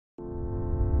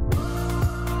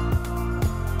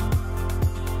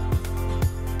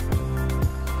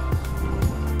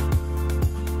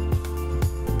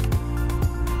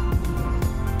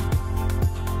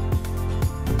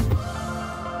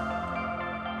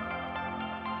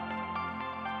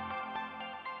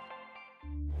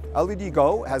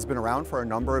LEDGO has been around for a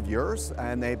number of years,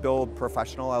 and they build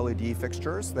professional LED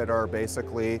fixtures that are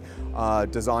basically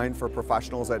designed for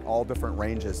professionals at all different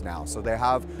ranges now. So they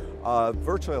have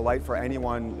virtually a light for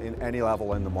anyone in any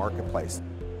level in the marketplace.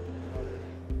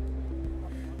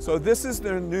 So this is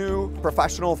the new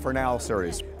professional Fresnel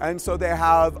series. And so they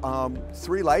have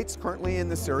 3 lights currently in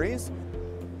the series.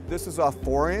 This is a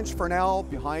 4-inch Fresnel,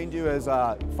 behind you is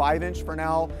a 5-inch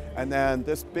Fresnel, and then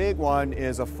this big one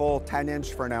is a full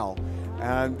 10-inch Fresnel.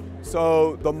 And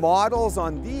so the models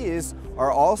on these are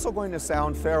also going to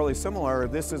sound fairly similar.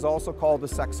 This is also called the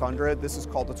 600, this is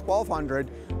called the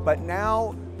 1200, but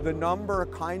now the number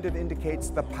kind of indicates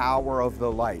the power of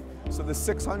the light. So the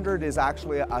 600 is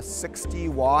actually a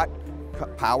 60-watt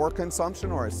power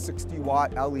consumption, or a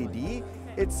 60-watt LED.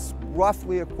 It's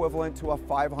roughly equivalent to a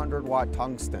 500-watt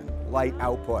tungsten light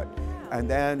output. And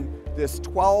then this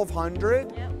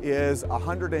 1200 is a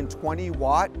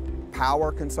 120-watt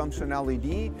power consumption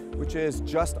LED, which is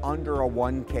just under a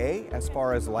 1K as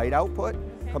far as light output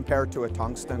compared to a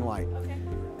tungsten light.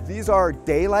 These are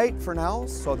daylight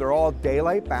Fresnels, so they're all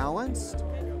daylight balanced.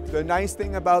 The nice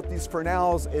thing about these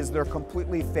Fresnels is they're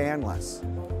completely fanless.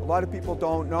 A lot of people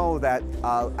don't know that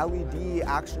LED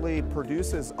actually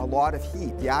produces a lot of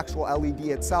heat, the actual LED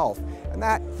itself, and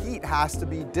that heat has to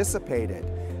be dissipated.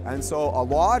 And so a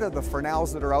lot of the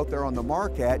Fresnels that are out there on the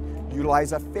market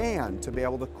utilize a fan to be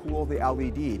able to cool the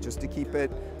LED, just to keep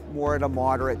it more at a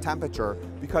moderate temperature,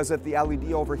 because if the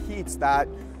LED overheats, that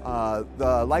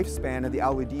the lifespan of the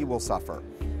LED will suffer.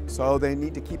 So they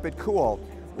need to keep it cool.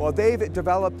 Well, they've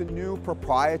developed a new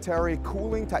proprietary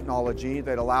cooling technology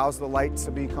that allows the lights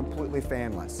to be completely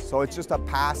fanless. So it's just a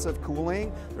passive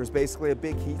cooling. There's basically a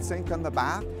big heat sink on the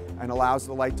back and allows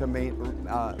the light to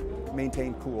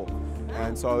maintain cool.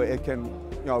 And so it can,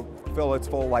 fill its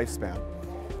full lifespan.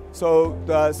 So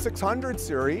the 600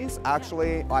 series,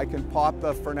 actually, I can pop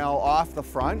the Fresnel off the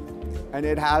front, and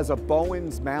it has a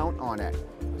Bowens mount on it.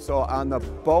 So on the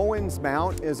Bowens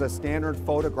mount is a standard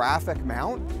photographic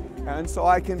mount. And so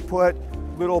I can put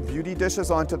little beauty dishes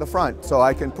onto the front. So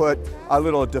I can put a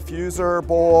little diffuser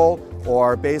bowl,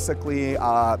 or basically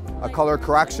a color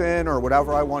correction, or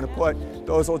whatever I want to put.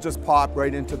 Those will just pop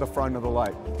right into the front of the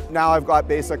light. Now I've got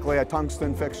basically a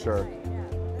tungsten fixture.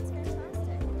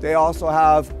 They also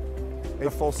have a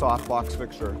full softbox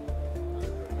fixture.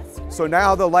 So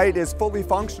now the light is fully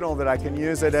functional, that I can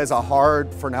use it as a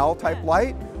hard Fresnel type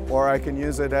light, or I can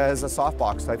use it as a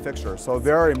softbox type fixture. So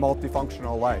very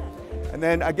multifunctional light. And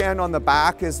then again on the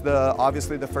back is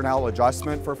obviously the Fresnel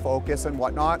adjustment for focus and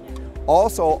whatnot.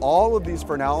 Also, all of these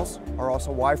Fresnels are also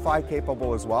Wi-Fi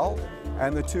capable as well.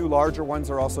 And the 2 larger ones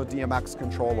are also DMX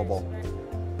controllable.